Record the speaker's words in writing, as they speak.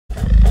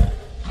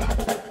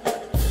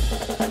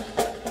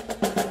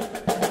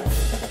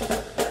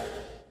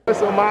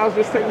So Myles,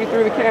 just take me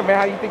through the camp, man.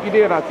 How you think you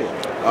did out there?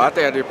 I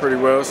think I did pretty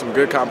well. Some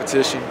good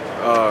competition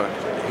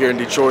here in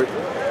Detroit.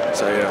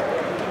 So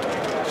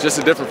yeah, it's just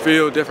a different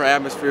feel, different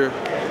atmosphere,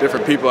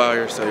 different people out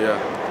here. So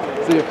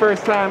yeah. So your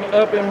first time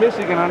up in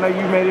Michigan, I know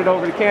you made it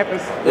over to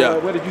campus. Yeah.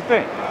 What did you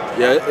think?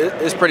 Yeah,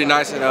 it's pretty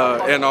nice in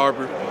Ann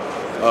Arbor.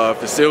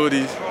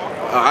 Facilities.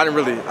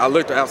 I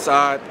looked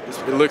outside.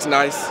 It looks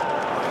nice.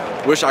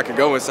 Wish I could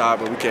go inside,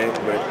 but we can't.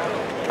 But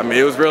I mean,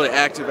 it was really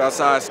active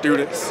outside.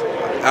 Students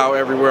out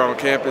everywhere on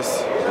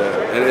campus,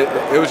 and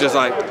it was just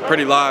like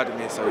pretty live to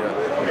me. So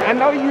yeah. I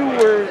know you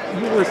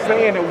were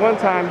saying at one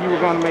time you were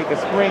going to make a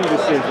spring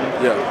decision.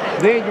 Yeah.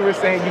 Then you were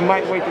saying you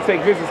might wait to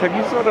take visits. Have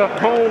you sort of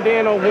honed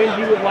in on when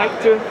you would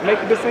like to make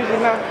a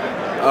decision now?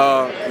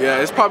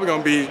 Yeah, it's probably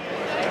going to be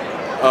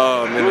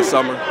in the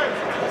summer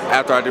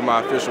after I do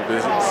my official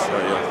visits. So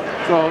yeah.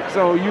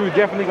 So you're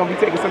definitely going to be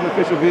taking some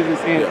official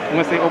visits in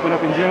once they open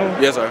up in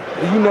June? Yes, sir.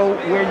 Do you know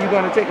where you're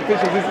going to take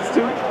official visits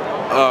to?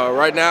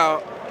 Right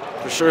now,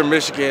 for sure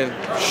Michigan,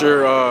 for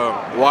sure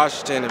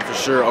Washington, and for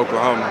sure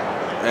Oklahoma,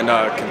 and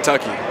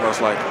Kentucky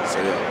most likely.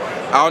 So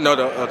yeah, I don't know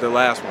the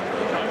last one.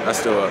 That's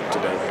still up to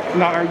date.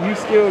 Now, you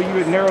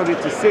had narrowed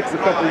it to 6 a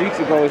couple of weeks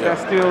ago. Is that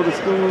still the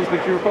schools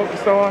that you're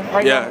focused on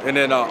right now? Yeah, and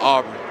then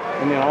Auburn.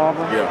 And then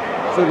Auburn? Yeah.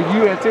 So do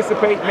you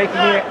anticipate making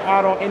it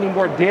out on any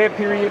more dead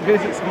period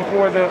visits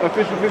before the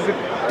official visit?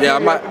 Yeah,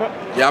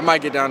 I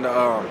might get down to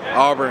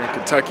Auburn,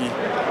 Kentucky,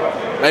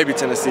 maybe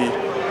Tennessee.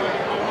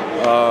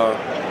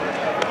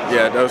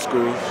 Yeah, those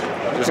schools.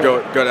 Just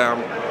go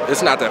down.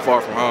 It's not that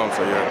far from home,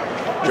 so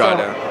yeah, drive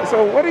down.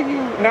 So what are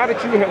you, now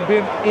that you have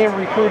been in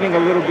recruiting a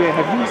little bit,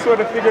 have you sort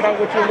of figured out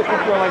what you're looking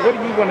for? Like, what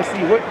do you want to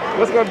see?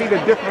 What's going to be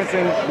the difference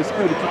in the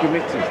school that you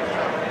commit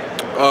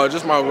to?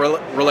 Just my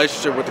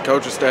relationship with the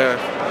coaching staff.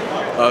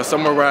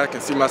 Somewhere where I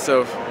can see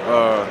myself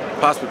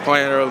possibly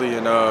playing early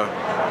and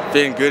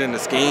being good in the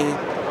scheme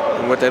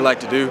and what they like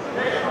to do.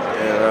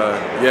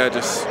 And yeah,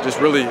 just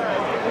really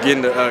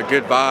getting a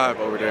good vibe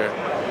over there.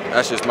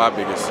 That's just my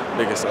biggest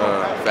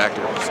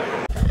factor.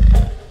 So.